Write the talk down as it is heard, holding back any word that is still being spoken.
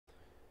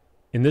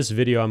In this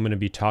video, I'm going to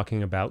be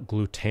talking about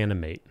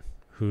Glutanimate,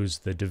 who's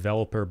the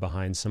developer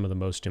behind some of the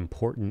most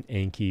important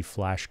Anki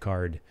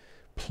flashcard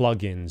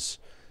plugins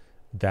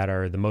that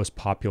are the most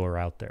popular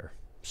out there.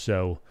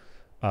 So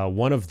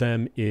one of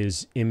them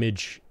is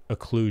Image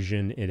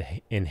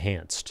Occlusion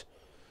Enhanced.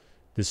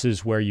 This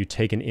is where you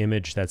take an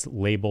image that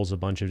labels a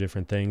bunch of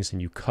different things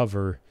and you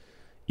cover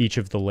each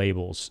of the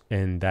labels,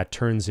 and that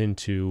turns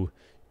into,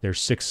 there's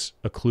 6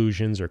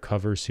 occlusions or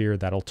covers here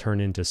that'll turn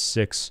into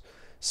 6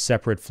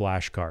 separate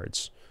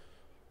flashcards.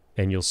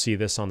 And you'll see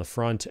this on the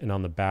front, and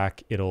on the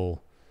back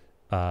it'll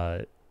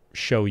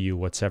show you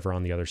what's ever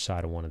on the other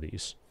side of one of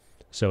these.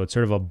 So it's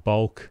sort of a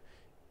bulk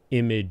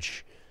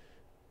image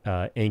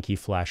Anki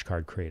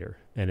flashcard creator,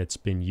 and it's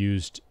been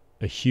used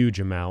a huge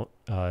amount,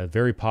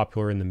 very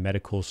popular in the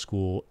medical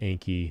school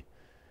Anki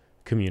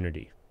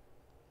community,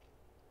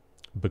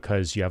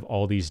 because you have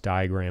all these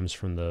diagrams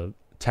from the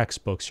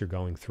textbooks you're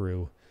going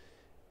through,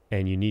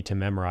 and you need to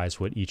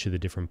memorize what each of the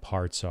different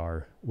parts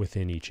are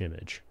within each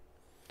image.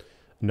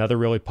 Another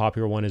really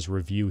popular one is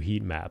Review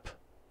Heatmap.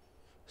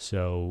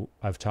 So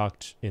I've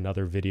talked in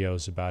other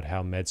videos about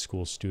how med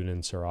school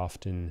students are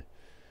often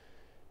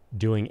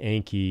doing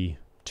Anki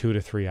 2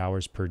 to 3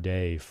 hours per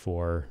day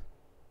for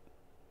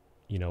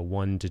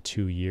 1 to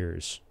 2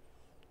 years.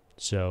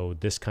 So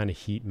this kind of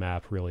heat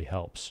map really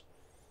helps.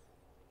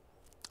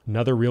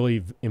 Another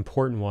really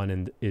important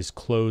one is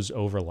Cloze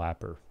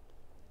Overlapper.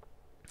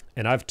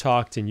 And I've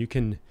talked, and you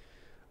can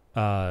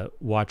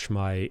watch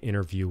my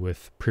interview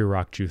with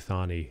Prerak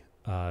Juthani.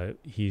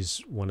 He's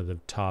one of the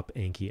top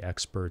Anki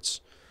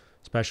experts,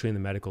 especially in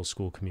the medical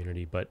school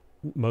community, but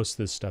most of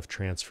this stuff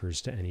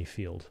transfers to any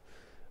field.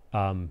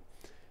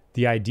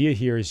 The idea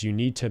here is you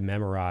need to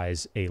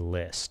memorize a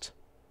list.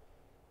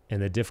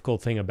 And the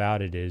difficult thing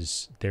about it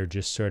is they're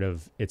just sort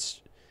of,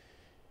 it's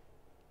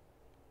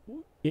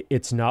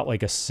not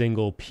like a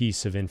single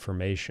piece of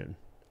information.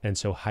 And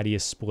so how do you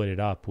split it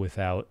up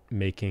without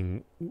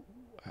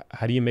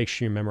how do you make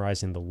sure you're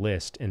memorizing the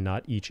list and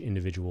not each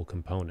individual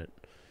component?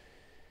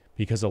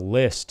 Because a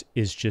list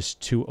is just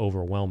too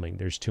overwhelming.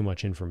 There's too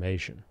much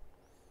information.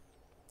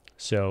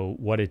 So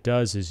what it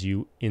does is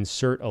you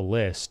insert a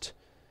list,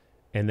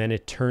 and then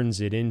it turns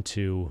it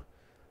into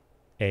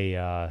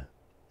a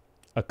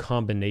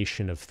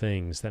combination of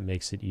things that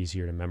makes it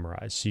easier to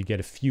memorize. So you get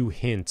a few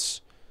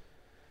hints.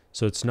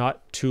 So it's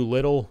not too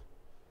little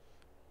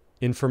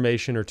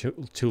information or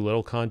too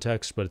little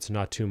context, but it's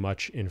not too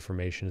much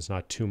information. It's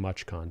not too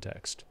much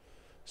context.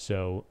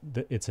 So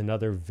it's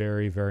another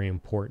very, very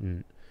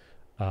important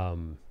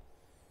plugin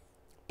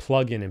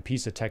and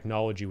piece of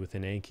technology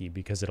within Anki,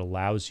 because it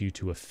allows you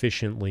to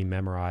efficiently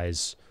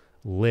memorize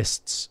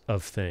lists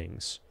of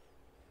things.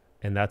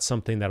 And that's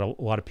something that a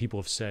lot of people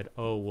have said,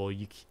 oh, well,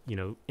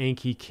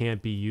 Anki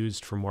can't be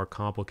used for more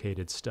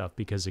complicated stuff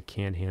because it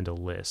can't handle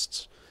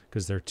lists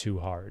because they're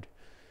too hard.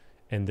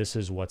 And this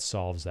is what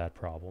solves that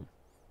problem.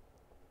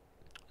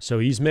 So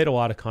he's made a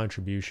lot of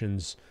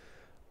contributions.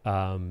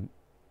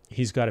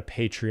 He's got a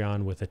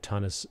Patreon with a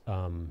ton of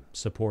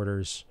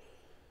supporters,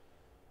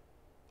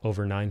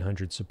 over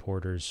 900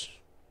 supporters.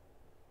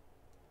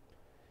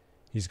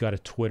 He's got a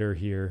Twitter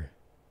here.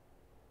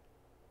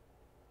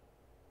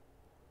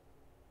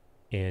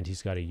 And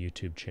he's got a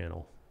YouTube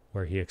channel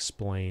where he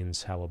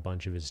explains how a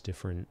bunch of his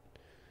different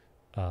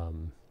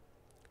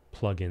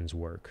plugins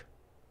work.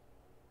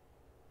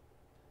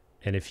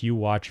 And if you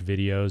watch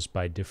videos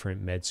by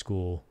different med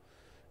school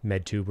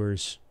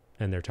medtubers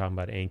and they're talking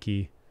about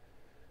Anki,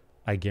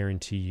 I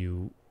guarantee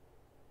you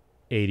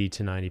 80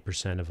 to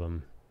 90% of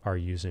them are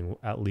using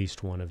at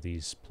least one of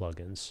these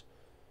plugins.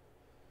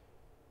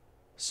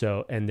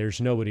 So, and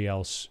there's nobody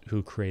else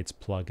who creates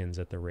plugins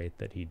at the rate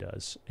that he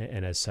does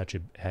and has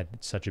had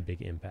such a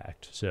big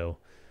impact. So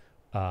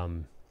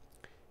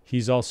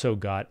he's also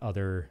got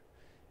other,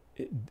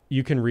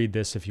 you can read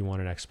this if you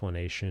want an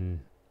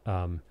explanation.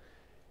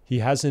 He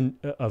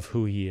hasn't, of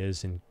who he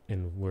is and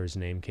where his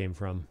name came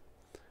from.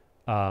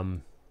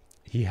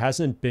 He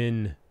hasn't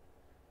been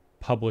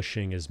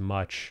publishing as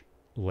much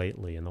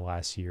lately in the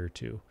last year or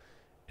two.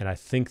 And I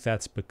think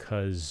that's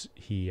because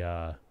he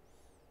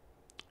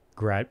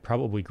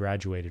probably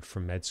graduated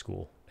from med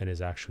school and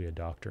is actually a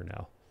doctor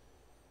now.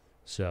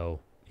 So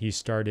he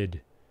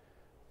started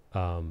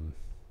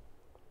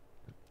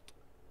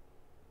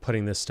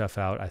putting this stuff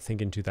out, I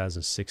think, in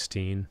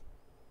 2016.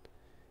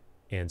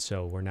 And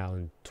so we're now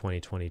in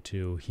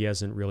 2022. He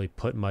hasn't really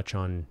put much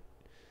on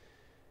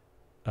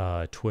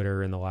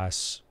Twitter in the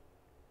last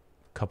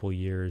couple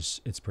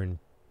years. It's been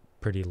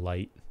pretty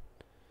light.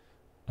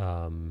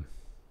 And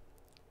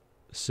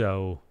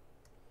same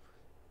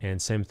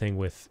thing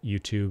with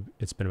YouTube.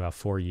 It's been about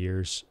 4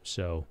 years.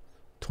 So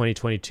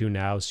 2022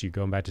 now, so you're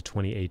going back to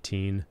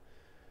 2018.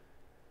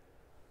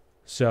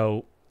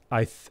 So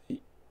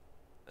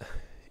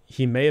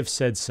he may have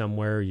said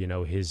somewhere,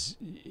 his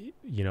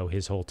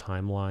whole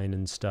timeline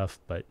and stuff,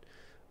 but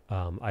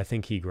I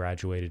think he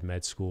graduated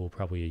med school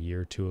probably a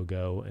year or two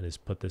ago and has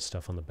put this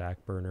stuff on the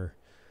back burner.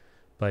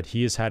 But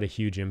he has had a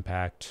huge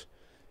impact.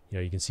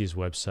 You can see his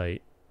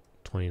website,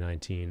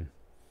 2019.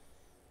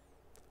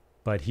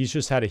 But he's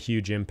just had a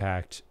huge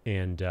impact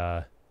and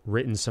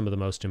written some of the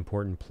most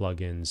important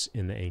plugins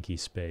in the Anki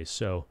space.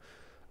 So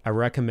I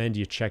recommend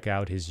you check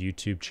out his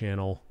YouTube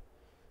channel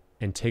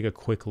and take a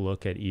quick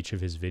look at each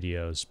of his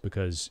videos,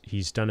 because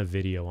he's done a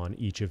video on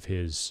each of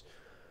his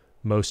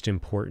most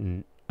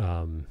important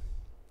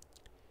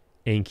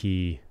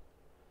Anki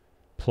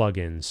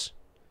plugins,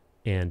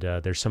 and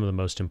they're some of the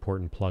most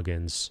important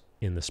plugins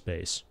in the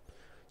space.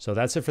 So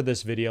that's it for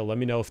this video. Let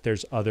me know if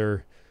there's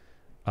other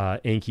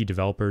Anki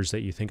developers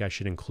that you think I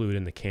should include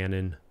in the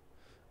Canon.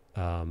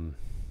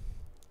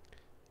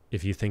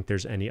 If you think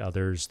there's any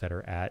others that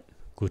are at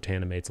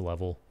Glutanimate's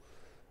level.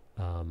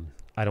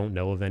 I don't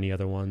know of any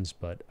other ones,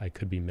 but I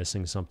could be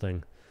missing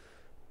something.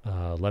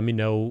 Let me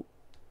know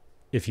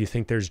if you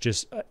think there's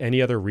just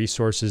any other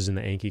resources in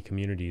the Anki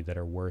community that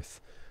are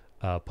worth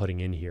putting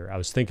in here. I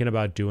was thinking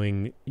about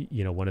doing,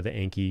 one of the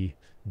Anki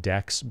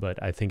decks,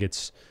 but I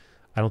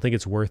don't think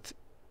it's worth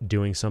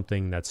doing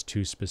something that's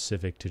too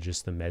specific to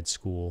just the med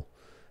school,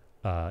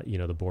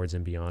 the boards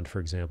and beyond, for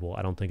example.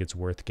 I don't think it's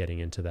worth getting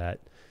into that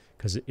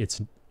because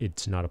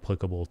it's not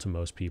applicable to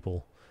most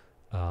people.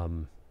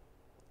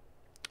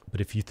 But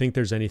if you think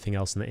there's anything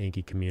else in the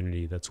Anki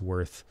community that's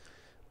worth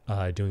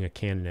doing a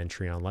Canon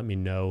entry on, let me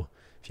know.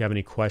 If you have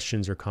any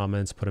questions or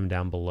comments, put them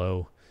down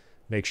below.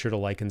 Make sure to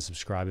like and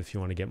subscribe if you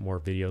want to get more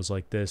videos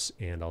like this,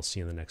 and I'll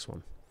see you in the next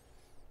one.